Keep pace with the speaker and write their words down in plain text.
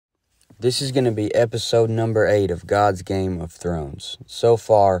This is going to be episode number 8 of God's Game of Thrones. So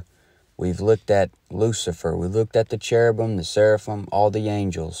far, we've looked at Lucifer. We looked at the cherubim, the seraphim, all the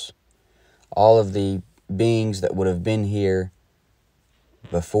angels, all of the beings that would have been here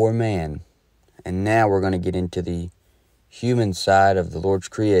before man. And now we're going to get into the human side of the Lord's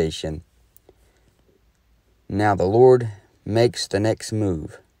creation. Now the Lord makes the next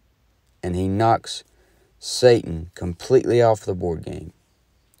move, and he knocks Satan completely off the board game.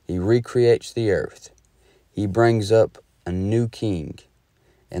 He recreates the earth. He brings up a new king,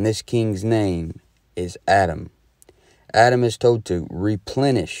 and this king's name is Adam. Adam is told to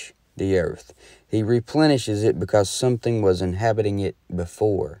replenish the earth. He replenishes it because something was inhabiting it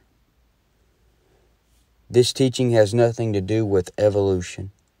before. This teaching has nothing to do with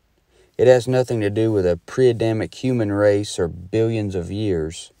evolution. It has nothing to do with a pre-Adamic human race or billions of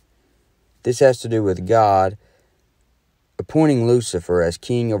years. This has to do with God appointing Lucifer as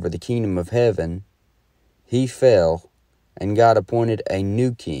king over the kingdom of heaven. He fell, and God appointed a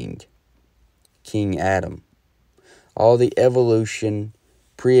new king, King Adam. All the evolution,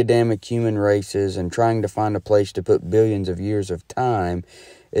 pre-Adamic human races, and trying to find a place to put billions of years of time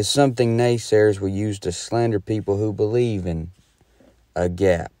is something naysayers will use to slander people who believe in a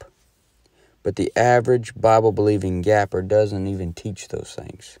gap. But the average Bible-believing gapper doesn't even teach those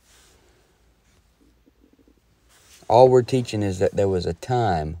things. All we're teaching is that there was a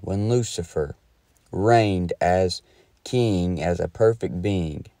time when Lucifer reigned as king, as a perfect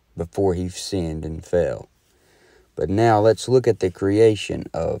being, before he sinned and fell. But now let's look at the creation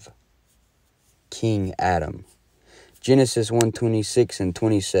of King Adam. Genesis 1:26 and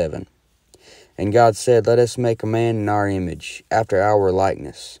 27. And God said, "Let us make a man in our image, after our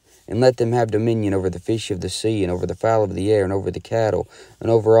likeness, and let them have dominion over the fish of the sea, and over the fowl of the air, and over the cattle, and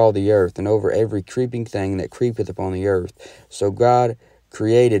over all the earth, and over every creeping thing that creepeth upon the earth." So God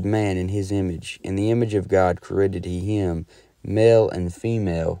created man in his image. In the image of God created he him. Male and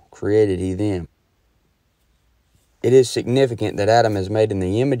female created he them. It is significant that Adam is made in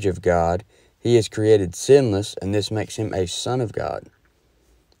the image of God. He is created sinless, and this makes him a son of God,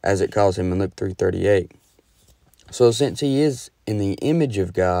 as it calls him in Luke 3:38. So since he is in the image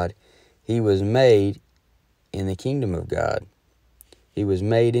of God, he was made in the kingdom of God. He was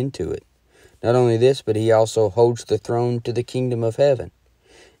made into it. Not only this, but he also holds the throne to the kingdom of heaven.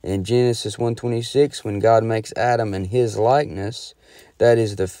 In Genesis 1:26, when God makes Adam in his likeness, that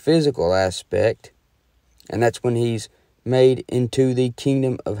is the physical aspect, and that's when he's made into the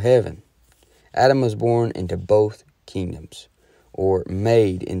kingdom of heaven. Adam was born into both kingdoms, or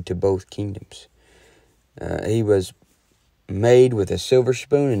made into both kingdoms. He was made with a silver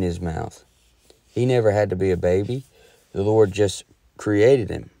spoon in his mouth. He never had to be a baby. The Lord just created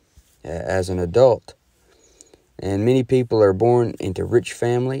him as an adult. And many people are born into rich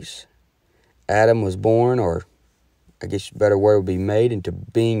families. Adam was born, or I guess a better word would be made, into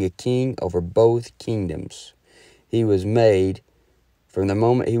being a king over both kingdoms. He was made, from the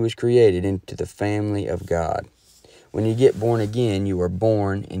moment he was created, into the family of God. When you get born again, you are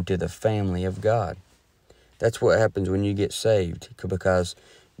born into the family of God. That's what happens when you get saved, because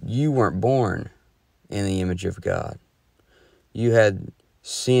you weren't born in the image of God. You had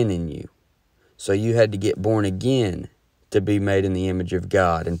sin in you. So you had to get born again to be made in the image of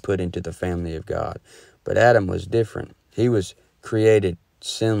God and put into the family of God. But Adam was different. He was created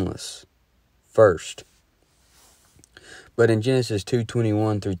sinless first. But in Genesis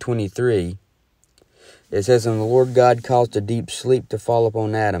 2:21 through 23, it says, "And the Lord God caused a deep sleep to fall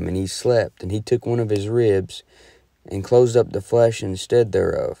upon Adam, and he slept. And he took one of his ribs, and closed up the flesh instead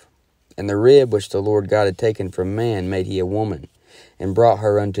thereof. And the rib which the Lord God had taken from man made he a woman, and brought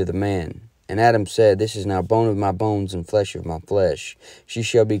her unto the man. And Adam said, This is now bone of my bones and flesh of my flesh. She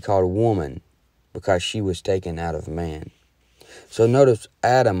shall be called woman, because she was taken out of man." So notice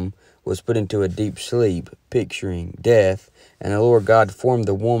Adam was put into a deep sleep, picturing death, and the Lord God formed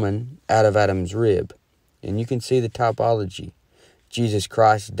the woman out of Adam's rib. And you can see the typology. Jesus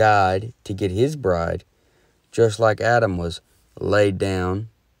Christ died to get his bride, just like Adam was laid down,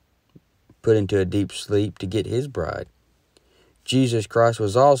 put into a deep sleep to get his bride. Jesus Christ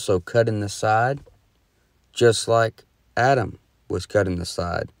was also cut in the side, just like Adam was cut in the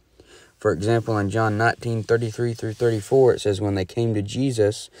side. For example, in John 19:33 through 34, it says, "When they came to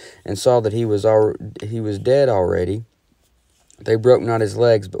Jesus and saw that he was dead already, they broke not his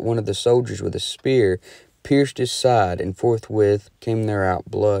legs, but one of the soldiers with a spear pierced his side, and forthwith came there out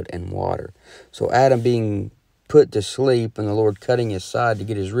blood and water." So Adam being put to sleep and the Lord cutting his side to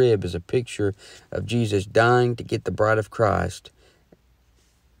get his rib is a picture of Jesus dying to get the bride of Christ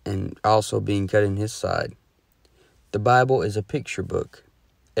and also being cut in his side. The Bible is a picture book.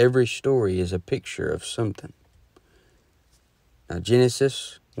 Every story is a picture of something. Now,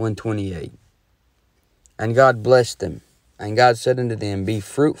 Genesis 1:28. And God blessed them, and God said unto them, Be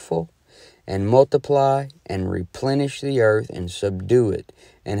fruitful, and multiply, and replenish the earth, and subdue it,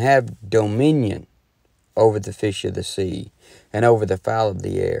 and have dominion over the fish of the sea, and over the fowl of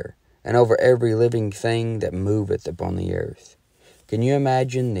the air, and over every living thing that moveth upon the earth. Can you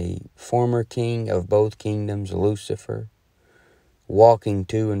imagine the former king of both kingdoms, Lucifer, walking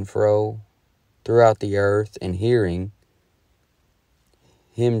to and fro throughout the earth and hearing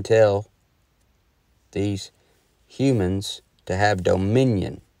him tell these humans to have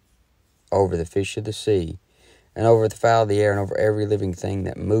dominion over the fish of the sea, and over the fowl of the air, and over every living thing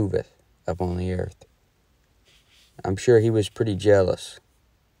that moveth upon the earth? I'm sure he was pretty jealous.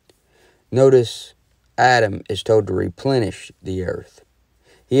 Notice Adam is told to replenish the earth.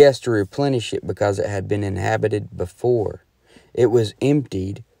 He has to replenish it because it had been inhabited before. It was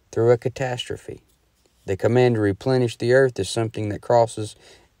emptied through a catastrophe. The command to replenish the earth is something that crosses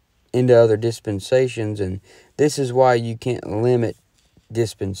into other dispensations, and this is why you can't limit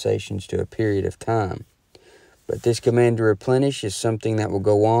dispensations to a period of time. But this command to replenish is something that will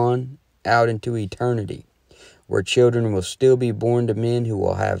go on out into eternity, where children will still be born to men who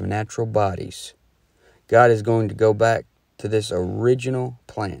will have natural bodies. God is going to go back to this original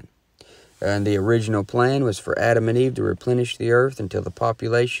plan. And the original plan was for Adam and Eve to replenish the earth until the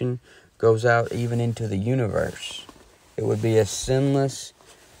population goes out even into the universe. It would be a sinless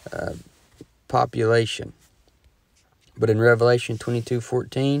population. But in Revelation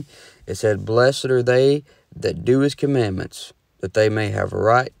 22:14, it said, Blessed are they that do his commandments, that they may have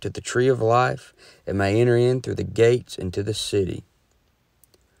right to the tree of life, and may enter in through the gates into the city.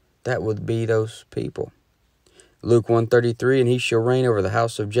 That would be those people. Luke 1:33, And he shall reign over the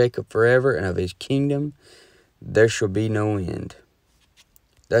house of Jacob forever, and of his kingdom there shall be no end.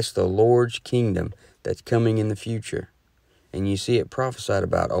 That's the Lord's kingdom that's coming in the future. And you see it prophesied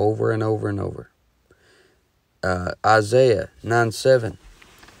about over and over and over. Isaiah 9:7,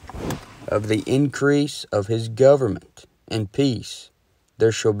 Of the increase of his government and peace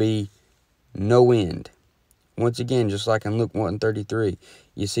there shall be no end. Once again, just like in Luke 1:33,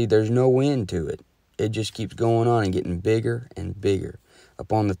 you see there's no end to it. It just keeps going on and getting bigger and bigger.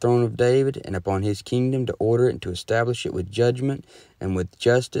 Upon the throne of David and upon his kingdom, to order it and to establish it with judgment and with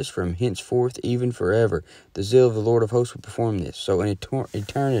justice from henceforth even forever. The zeal of the Lord of hosts will perform this. So in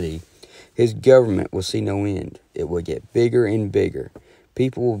eternity, his government will see no end. It will get bigger and bigger.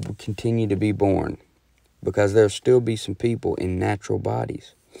 People will continue to be born because there'll still be some people in natural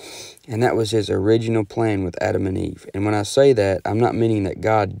bodies. And that was his original plan with Adam and Eve. And when I say that, I'm not meaning that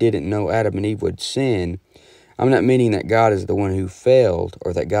God didn't know Adam and Eve would sin. I'm not meaning that God is the one who failed,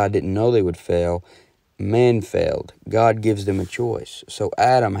 or that God didn't know they would fail. Man failed. God gives them a choice. So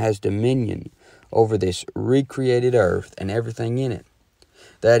Adam has dominion over this recreated earth and everything in it.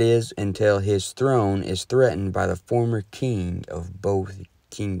 That is, until his throne is threatened by the former king of both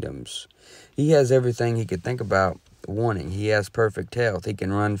kingdoms. He has everything he could think about wanting. He has perfect health. He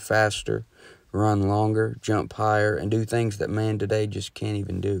can run faster, run longer, jump higher, and do things that man today just can't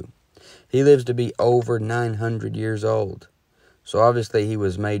even do. He lives to be over 900 years old. So obviously he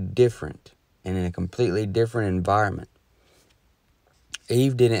was made different and in a completely different environment.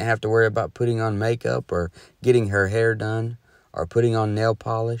 Eve didn't have to worry about putting on makeup or getting her hair done or putting on nail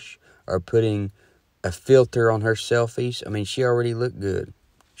polish or putting a filter on her selfies. I mean, she already looked good.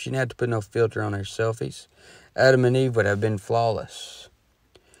 She didn't have to put no filter on her selfies. Adam and Eve would have been flawless.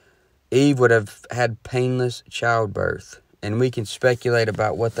 Eve would have had painless childbirth. And we can speculate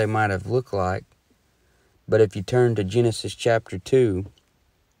about what they might have looked like. But if you turn to Genesis chapter 2,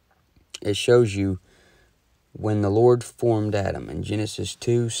 it shows you when the Lord formed Adam. In Genesis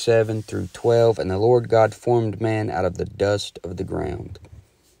 2:7 through 12, And the Lord God formed man out of the dust of the ground,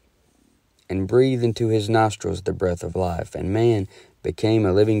 and breathed into his nostrils the breath of life. And man became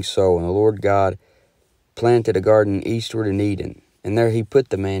a living soul. And the Lord God planted a garden eastward in Eden, and there he put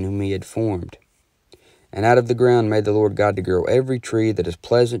the man whom he had formed. And out of the ground made the Lord God to grow every tree that is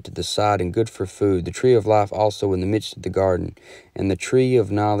pleasant to the sight and good for food, the tree of life also in the midst of the garden, and the tree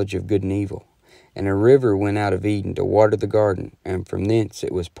of knowledge of good and evil. And a river went out of Eden to water the garden, and from thence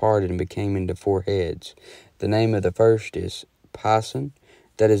it was parted and became into 4 heads. The name of the first is Pison,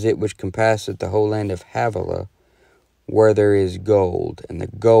 that is it which compasseth the whole land of Havilah, where there is gold, and the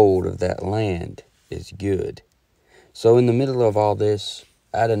gold of that land is good. So in the middle of all this,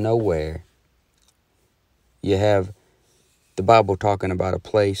 out of nowhere, you have the Bible talking about a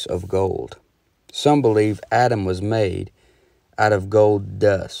place of gold. Some believe Adam was made out of gold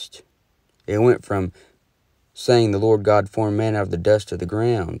dust. It went from saying the Lord God formed man out of the dust of the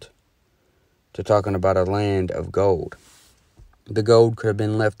ground, to talking about a land of gold. The gold could have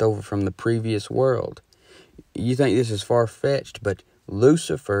been left over from the previous world. You think this is far-fetched, but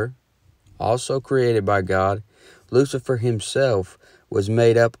Lucifer, also created by God, Lucifer himself was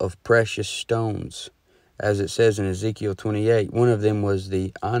made up of precious stones. As it says in Ezekiel 28, one of them was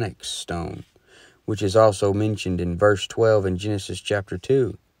the onyx stone, which is also mentioned in verse 12 in Genesis chapter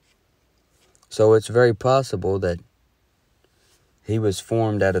 2. So it's very possible that he was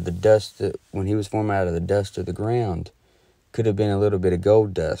formed out of the dust. When he was formed out of the dust of the ground, could have been a little bit of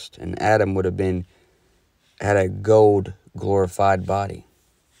gold dust, and Adam would have had a gold glorified body.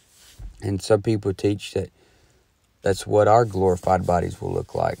 And some people teach that that's what our glorified bodies will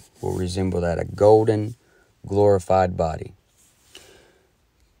look like. Will resemble that, a golden glorified body.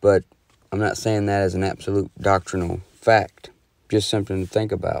 But I'm not saying that as an absolute doctrinal fact, just something to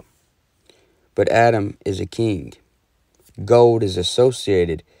think about. But Adam is a king. Gold is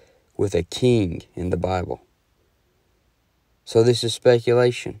associated with a king in the Bible. So this is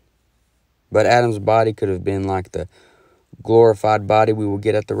speculation. But Adam's body could have been like the glorified body we will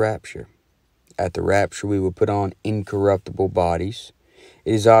get at the rapture. At the rapture, we will put on incorruptible bodies.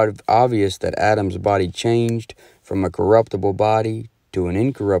 It is obvious that Adam's body changed from a corruptible body to an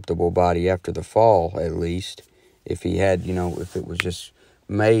incorruptible body after the fall, at least. If he had, if it was just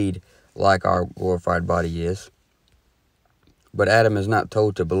made like our glorified body is. But Adam is not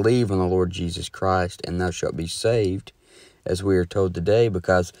told to believe on the Lord Jesus Christ, and thou shalt be saved, as we are told today,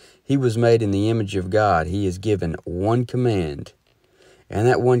 because he was made in the image of God. He is given one command, and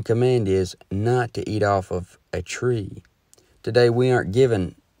that one command is not to eat off of a tree. Today we aren't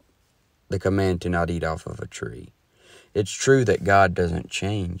given the command to not eat off of a tree. It's true that God doesn't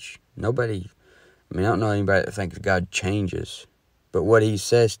change. I don't know anybody that thinks God changes, but what he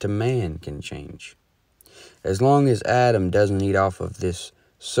says to man can change. As long as Adam doesn't eat off of this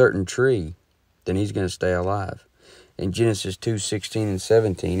certain tree, then he's going to stay alive. In Genesis 2:16 and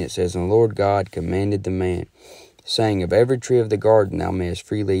 17, it says, And the Lord God commanded the man, saying, Of every tree of the garden thou mayest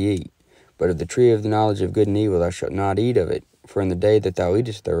freely eat, but of the tree of the knowledge of good and evil thou shalt not eat of it, for in the day that thou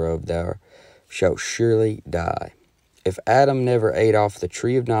eatest thereof thou shalt surely die. If Adam never ate off the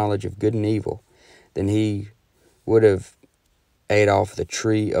tree of knowledge of good and evil, then he would have ate off the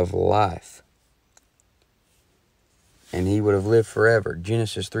tree of life, and he would have lived forever.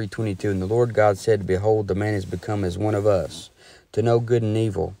 Genesis 3:22, And the Lord God said, Behold, the man is become as one of us, to know good and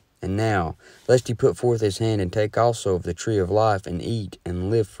evil. And now, lest he put forth his hand and take also of the tree of life, and eat, and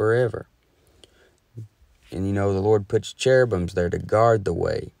live forever. And the Lord puts cherubims there to guard the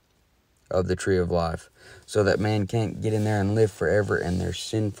way of the tree of life, so that man can't get in there and live forever in their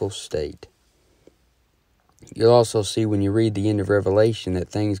sinful state. You'll also see when you read the end of Revelation that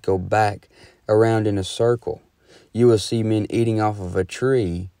things go back around in a circle. You will see men eating off of a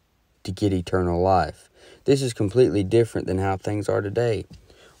tree to get eternal life. This is completely different than how things are today.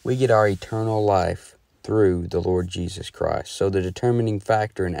 We get our eternal life through the Lord Jesus Christ. So the determining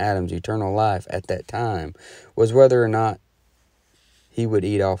factor in Adam's eternal life at that time was whether or not he would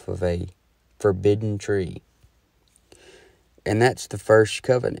eat off of a forbidden tree. And that's the first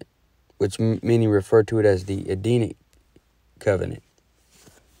covenant, which many refer to it as the Edenic covenant.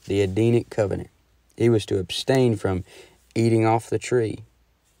 The Edenic covenant. He was to abstain from eating off the tree.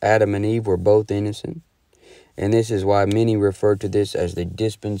 Adam and Eve were both innocent, and this is why many refer to this as the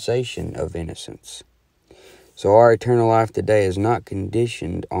dispensation of innocence. So our eternal life today is not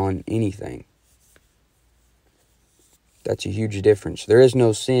conditioned on anything. That's a huge difference. There is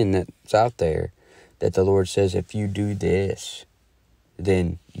no sin that's out there that the Lord says, if you do this,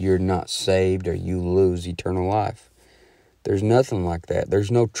 then you're not saved or you lose eternal life. There's nothing like that. There's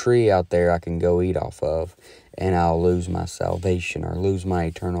no tree out there I can go eat off of and I'll lose my salvation or lose my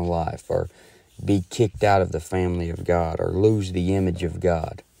eternal life or be kicked out of the family of God or lose the image of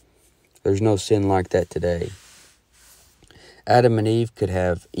God. There's no sin like that today. Adam and Eve could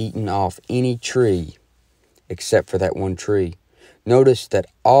have eaten off any tree except for that one tree. Notice that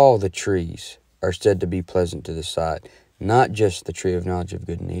all the trees are said to be pleasant to the sight, not just the tree of knowledge of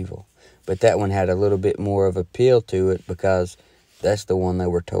good and evil. But that one had a little bit more of appeal to it because that's the one they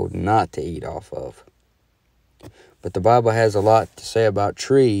were told not to eat off of. But the Bible has a lot to say about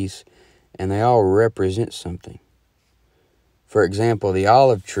trees, and they all represent something. For example, the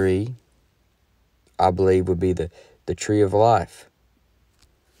olive tree, I believe, would be the tree of life.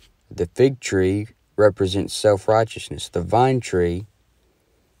 The fig tree represents self-righteousness. The vine tree,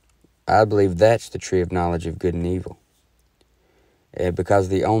 I believe that's the tree of knowledge of good and evil. Because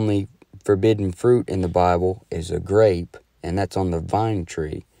the only forbidden fruit in the Bible is a grape, and that's on the vine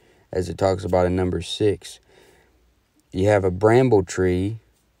tree, as it talks about in Numbers 6. You have a bramble tree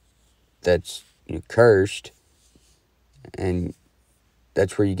that's cursed, and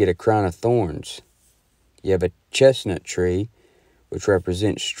that's where you get a crown of thorns. You have a chestnut tree, which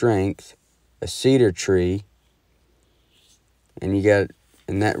represents strength, a cedar tree, and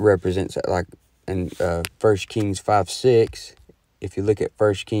that represents, like in 1 Kings 5:6. If you look at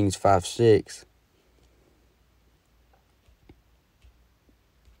 1 Kings 5:6,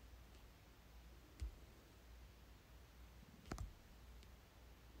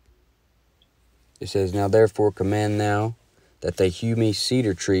 it says, "Now therefore command thou that they hew me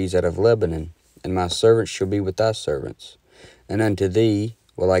cedar trees out of Lebanon, and my servants shall be with thy servants. And unto thee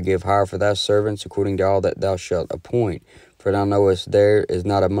will I give hire for thy servants according to all that thou shalt appoint. For thou knowest there is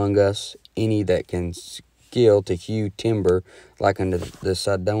not among us any that can skill to hew timber like unto the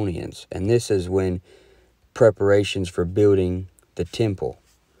Sidonians." And this is when preparations for building the temple.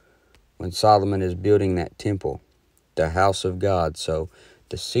 When Solomon is building that temple, the house of God. So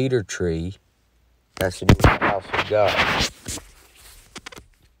the cedar tree has to do with the house of God.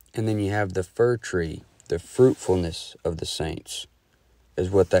 And then you have the fir tree, the fruitfulness of the saints, is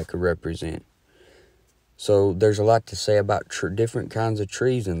what that could represent. So there's a lot to say about different kinds of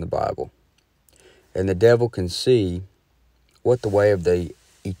trees in the Bible. And the devil can see what the way of the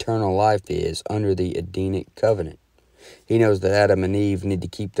eternal life is under the Edenic covenant. He knows that Adam and Eve need to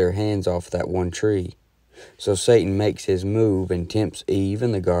keep their hands off that one tree. So Satan makes his move and tempts Eve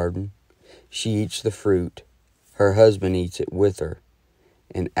in the garden. She eats the fruit. Her husband eats it with her.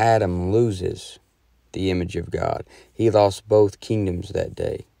 And Adam loses the image of God. He lost both kingdoms that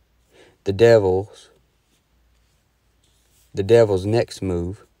day. The devil's next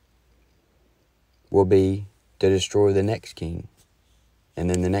move will be to destroy the next king. And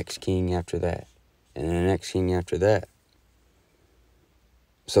then the next king after that. And then the next king after that.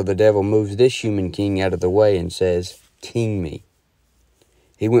 So the devil moves this human king out of the way and says, "King me."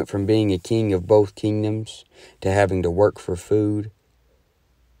 He went from being a king of both kingdoms to having to work for food.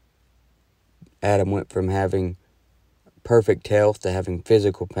 Adam went from having perfect health to having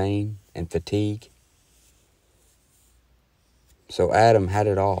physical pain and fatigue. So Adam had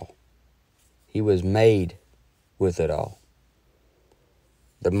it all. He was made with it all.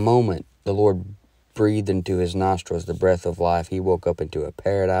 The moment the Lord breathed into his nostrils the breath of life, he woke up into a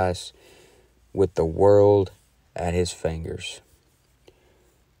paradise with the world at his fingers.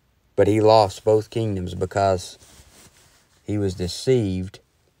 But he lost both kingdoms because he was deceived.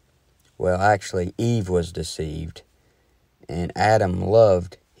 Well, actually, Eve was deceived. And Adam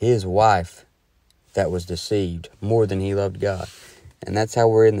loved his wife that was deceived more than he loved God. And that's how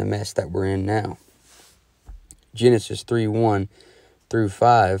we're in the mess that we're in now. Genesis 3:1 through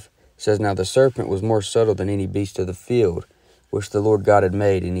 5 says, "Now the serpent was more subtle than any beast of the field, which the Lord God had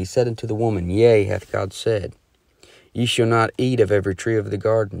made. And he said unto the woman, Yea, hath God said, Ye shall not eat of every tree of the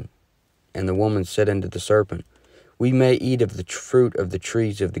garden. And the woman said unto the serpent, We may eat of the fruit of the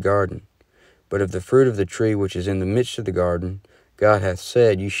trees of the garden. But of the fruit of the tree which is in the midst of the garden, God hath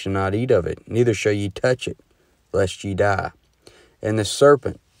said, Ye shall not eat of it, neither shall ye touch it, lest ye die. And the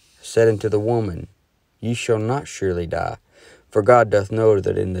serpent said unto the woman, Ye shall not surely die. For God doth know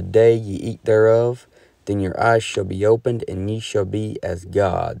that in the day ye eat thereof, then your eyes shall be opened, and ye shall be as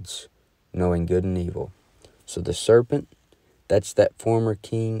gods, knowing good and evil." So the serpent, that's that former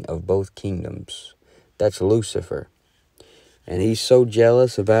king of both kingdoms. That's Lucifer. And he's so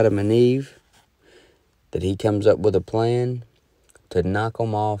jealous of Adam and Eve that he comes up with a plan to knock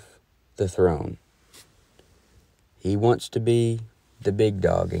them off the throne. He wants to be the big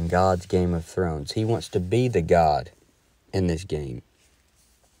dog in God's Game of Thrones. He wants to be the God in this game.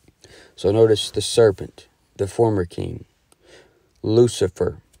 So notice the serpent, the former king,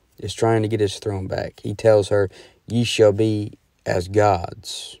 Lucifer, is trying to get his throne back. He tells her, Ye shall be as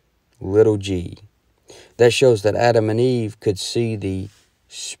gods, little g. That shows that Adam and Eve could see the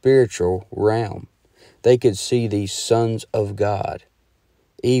spiritual realm. They could see the sons of God.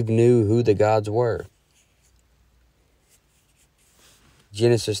 Eve knew who the gods were.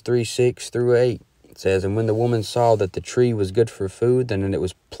 Genesis 3:6 through 8 says, "And when the woman saw that the tree was good for food, then it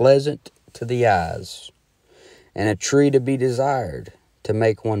was pleasant to the eyes, and a tree to be desired, to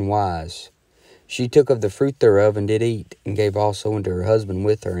make one wise. She took of the fruit thereof, and did eat, and gave also unto her husband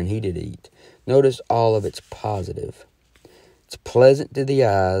with her, and he did eat." Notice all of it's positive. It's pleasant to the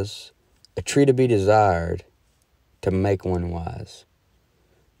eyes, a tree to be desired, to make one wise.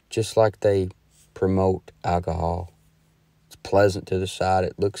 Just like they promote alcohol. It's pleasant to the sight.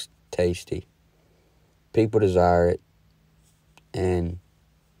 It looks tasty. People desire it. And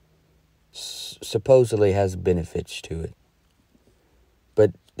supposedly has benefits to it.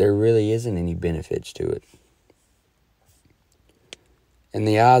 But there really isn't any benefits to it. And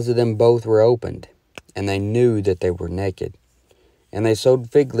the eyes of them both were opened, and they knew that they were naked. And they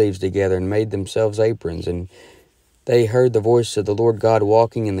sewed fig leaves together and made themselves aprons. And they heard the voice of the Lord God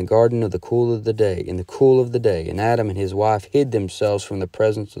walking in the garden in the cool of the day. And Adam and his wife hid themselves from the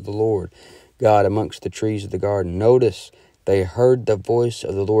presence of the Lord God amongst the trees of the garden. Notice, they heard the voice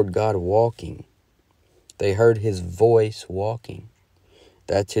of the Lord God walking. They heard his voice walking.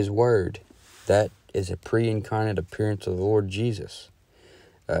 That's his word. That is a pre-incarnate appearance of the Lord Jesus.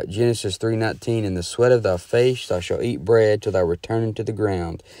 Genesis 3:19, in the sweat of thy face thou shalt eat bread till thou return into the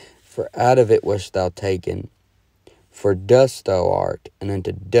ground, for out of it wast thou taken. For dust thou art, and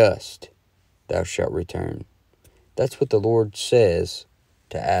unto dust thou shalt return. That's what the Lord says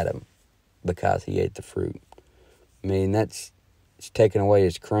to Adam, because he ate the fruit. I mean, it's taking away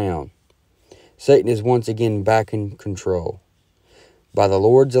his crown. Satan is once again back in control. By the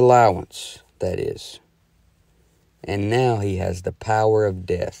Lord's allowance, that is. And now he has the power of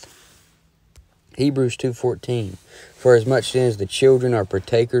death. Hebrews 2:14, for as much then as the children are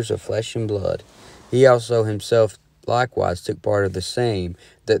partakers of flesh and blood, he also himself likewise took part of the same,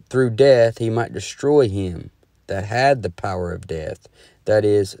 that through death he might destroy him that had the power of death, that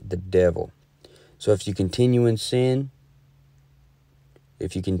is, the devil. So if you continue in sin,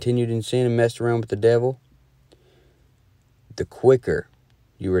 if you continued in sin and messed around with the devil, the quicker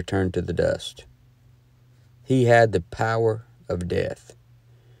you return to the dust. He had the power of death.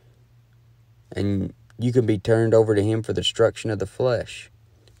 And you can be turned over to him for the destruction of the flesh.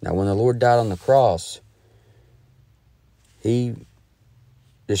 Now, when the Lord died on the cross, he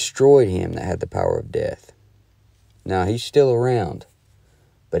destroyed him that had the power of death. Now, he's still around,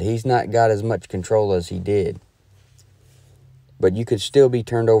 but he's not got as much control as he did. But you could still be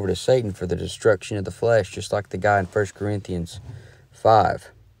turned over to Satan for the destruction of the flesh, just like the guy in 1 Corinthians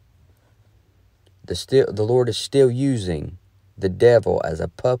 5. The Lord is still using the devil as a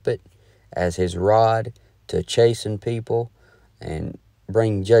puppet, as his rod to chasten people and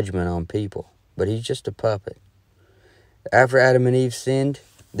bring judgment on people. But he's just a puppet. After Adam and Eve sinned,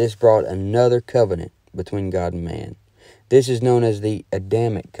 this brought another covenant between God and man. This is known as the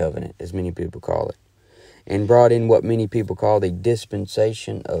Adamic covenant, as many people call it, and brought in what many people call the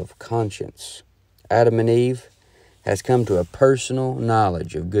dispensation of conscience. Adam and Eve has come to a personal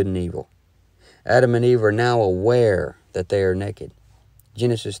knowledge of good and evil. Adam and Eve are now aware that they are naked.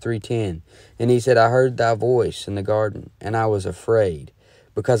 Genesis 3:10, and he said, I heard thy voice in the garden, and I was afraid,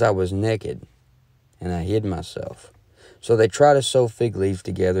 because I was naked, and I hid myself. So they try to sew fig leaves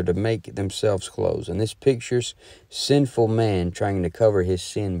together to make themselves clothes. And this pictures sinful man trying to cover his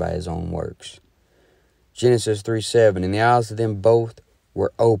sin by his own works. Genesis 3:7, and the eyes of them both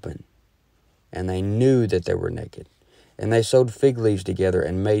were open, and they knew that they were naked. And they sewed fig leaves together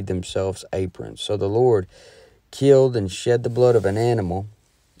and made themselves aprons. So the Lord killed and shed the blood of an animal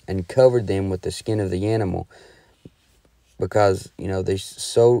and covered them with the skin of the animal, because, they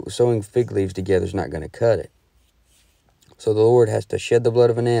sewing fig leaves together is not going to cut it. So the Lord has to shed the blood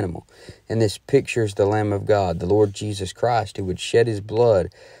of an animal. And this pictures the Lamb of God, the Lord Jesus Christ, who would shed his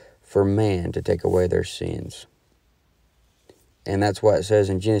blood for man to take away their sins. And that's why it says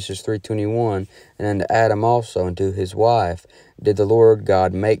in Genesis 3:21, and unto Adam also and to his wife did the Lord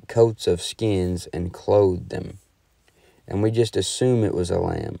God make coats of skins and clothe them. And we just assume it was a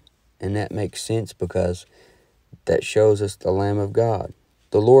lamb. And that makes sense because that shows us the Lamb of God.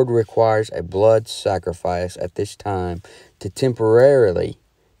 The Lord requires a blood sacrifice at this time to temporarily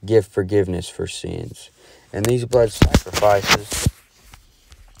give forgiveness for sins. And these blood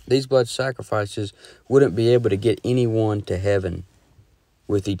sacrifices wouldn't be able to get anyone to heaven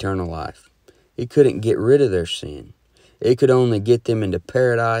with eternal life. It couldn't get rid of their sin. It could only get them into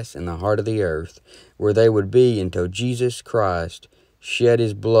paradise in the heart of the earth, where they would be until Jesus Christ shed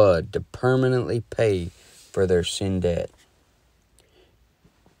his blood to permanently pay for their sin debt.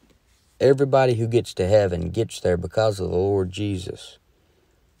 Everybody who gets to heaven gets there because of the Lord Jesus.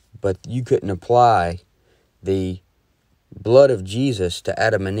 But you couldn't apply the blood of Jesus to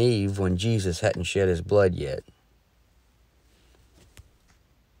Adam and Eve when Jesus hadn't shed his blood yet.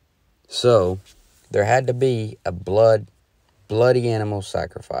 So, there had to be a bloody animal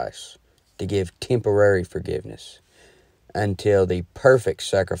sacrifice to give temporary forgiveness until the perfect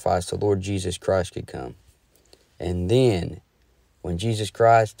sacrifice, the Lord Jesus Christ, could come. And then, when Jesus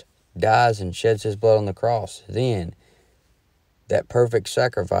Christ dies and sheds his blood on the cross, then that perfect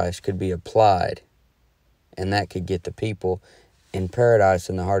sacrifice could be applied, and that could get the people in paradise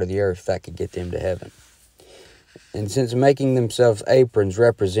in the heart of the earth. That could get them to heaven. And since making themselves aprons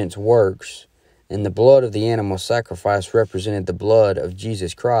represents works, and the blood of the animal sacrifice represented the blood of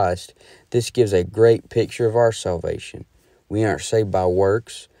Jesus Christ, this gives a great picture of our salvation. We aren't saved by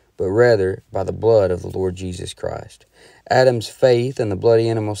works, but rather by the blood of the Lord Jesus Christ. Adam's faith in the bloody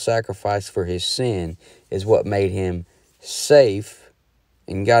animal sacrifice for his sin is what made him safe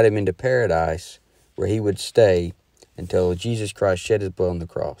and got him into paradise, where he would stay until Jesus Christ shed his blood on the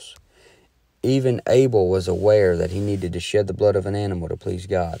cross. Even Abel was aware that he needed to shed the blood of an animal to please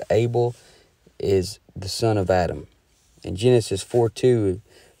God. Abel is the son of Adam. In Genesis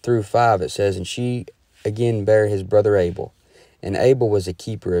 4:2-5, it says, "And she again bare his brother Abel. And Abel was a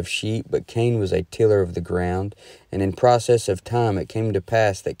keeper of sheep, but Cain was a tiller of the ground. And in process of time it came to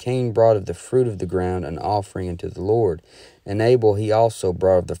pass that Cain brought of the fruit of the ground an offering unto the Lord. And Abel he also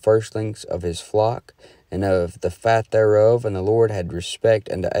brought of the firstlings of his flock, and of the fat thereof. And the Lord had respect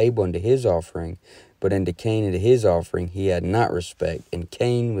unto Abel and to his offering, but unto Cain and to his offering he had not respect. And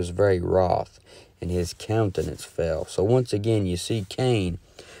Cain was very wroth, and his countenance fell." So once again, you see Cain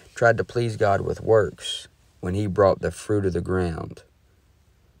tried to please God with works when he brought the fruit of the ground.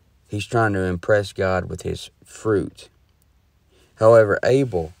 He's trying to impress God with his fruit. However,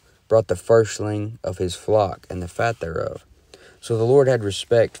 Abel brought the firstling of his flock and the fat thereof. So the Lord had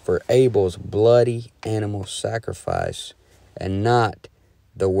respect for Abel's bloody animal sacrifice and not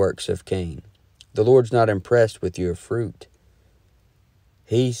the works of Cain. The Lord's not impressed with your fruit.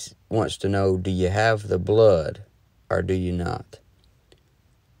 He wants to know, do you have the blood or do you not?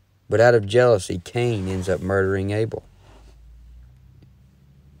 But out of jealousy, Cain ends up murdering Abel.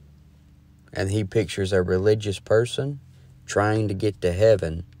 And he pictures a religious person trying to get to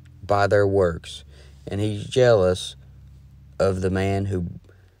heaven by their works. And he's jealous of the man who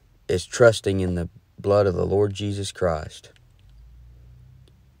is trusting in the blood of the Lord Jesus Christ.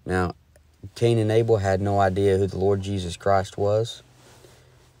 Now, Cain and Abel had no idea who the Lord Jesus Christ was.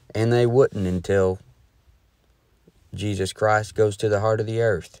 And they wouldn't until Jesus Christ goes to the heart of the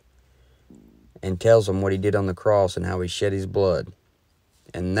earth and tells them what he did on the cross and how he shed his blood.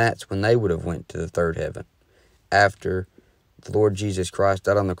 And that's when they would have went to the third heaven, after the Lord Jesus Christ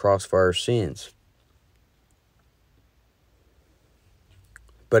died on the cross for our sins.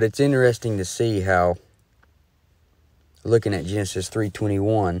 But it's interesting to see how, looking at Genesis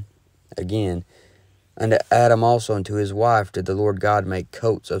 3:21, again, "Unto Adam also and to his wife did the Lord God make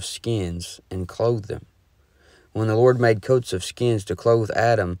coats of skins and clothe them." When the Lord made coats of skins to clothe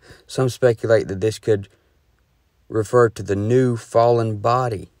Adam, some speculate that this could refer to the new fallen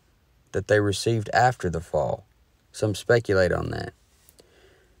body that they received after the fall. Some speculate on that.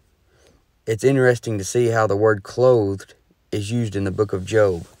 It's interesting to see how the word clothed is used in the book of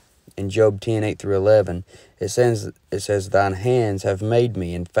Job. In Job 10:8-11, it says, "Thine hands have made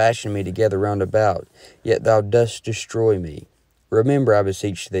me and fashioned me together round about, yet thou dost destroy me. Remember, I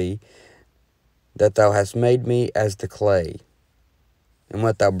beseech thee, that thou hast made me as the clay, and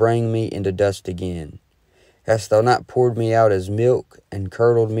wilt thou bring me into dust again? Hast thou not poured me out as milk, and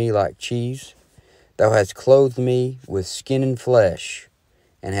curdled me like cheese? Thou hast clothed me with skin and flesh,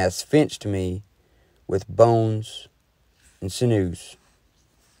 and hast fenced me with bones and sinews."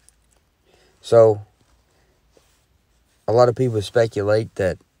 So, a lot of people speculate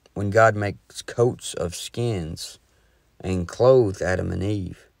that when God makes coats of skins and clothed Adam and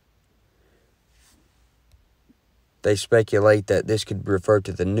Eve, they speculate that this could refer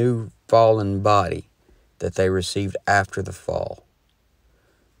to the new fallen body that they received after the fall.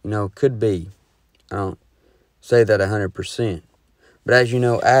 Could be. I don't say that 100%. But as you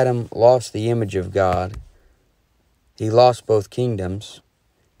know, Adam lost the image of God. He lost both kingdoms.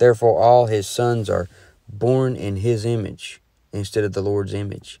 Therefore, all his sons are born in his image instead of the Lord's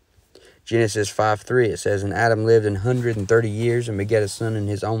image. Genesis 5:3, it says, "And Adam lived 130 years and begat a son in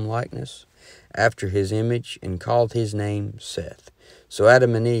his own likeness, after his image, and called his name Seth." So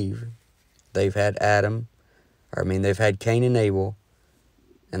Adam and Eve, they've had they've had Cain and Abel,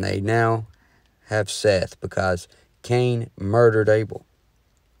 and they now have Seth because Cain murdered Abel.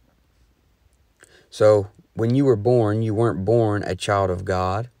 So when you were born, you weren't born a child of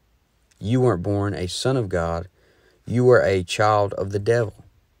God. You weren't born a son of God. You were a child of the devil.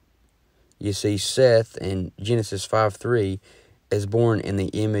 You see, Seth in Genesis 5:3 is born in the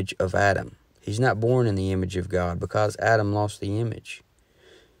image of Adam. He's not born in the image of God because Adam lost the image.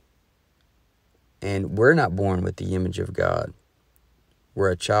 And we're not born with the image of God.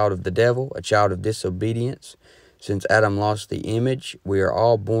 We're a child of the devil, a child of disobedience. Since Adam lost the image, we are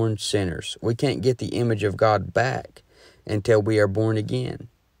all born sinners. We can't get the image of God back until we are born again,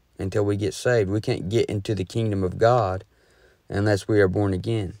 until we get saved. We can't get into the kingdom of God unless we are born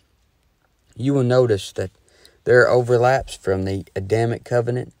again. You will notice that there are overlaps from the Adamic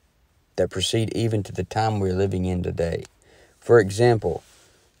covenant that proceed even to the time we're living in today. For example,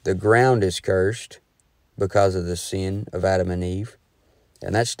 the ground is cursed because of the sin of Adam and Eve,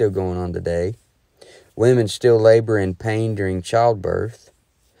 and that's still going on today. Women still labor in pain during childbirth.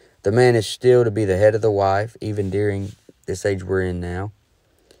 The man is still to be the head of the wife, even during this age we're in now.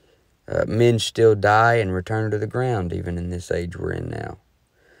 Men still die and return to the ground, even in this age we're in now.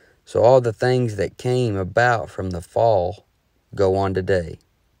 So all the things that came about from the fall go on today.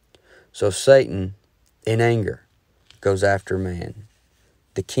 So Satan, in anger, goes after man.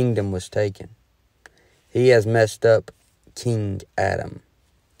 The kingdom was taken. He has messed up King Adam.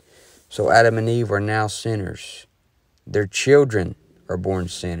 So Adam and Eve are now sinners. Their children are born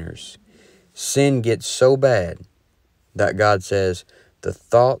sinners. Sin gets so bad that God says, the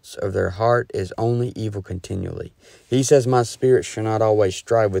thoughts of their heart is only evil continually. He says, my spirit shall not always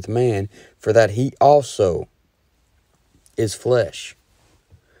strive with man, for that he also is flesh.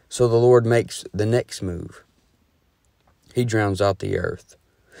 So the Lord makes the next move. He drowns out the earth,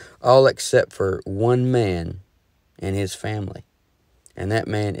 all except for one man and his family, and that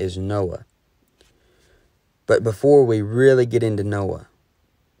man is Noah. But before we really get into Noah,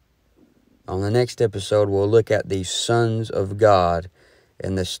 on the next episode, we'll look at the sons of God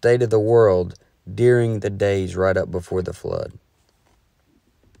and the state of the world during the days right up before the flood.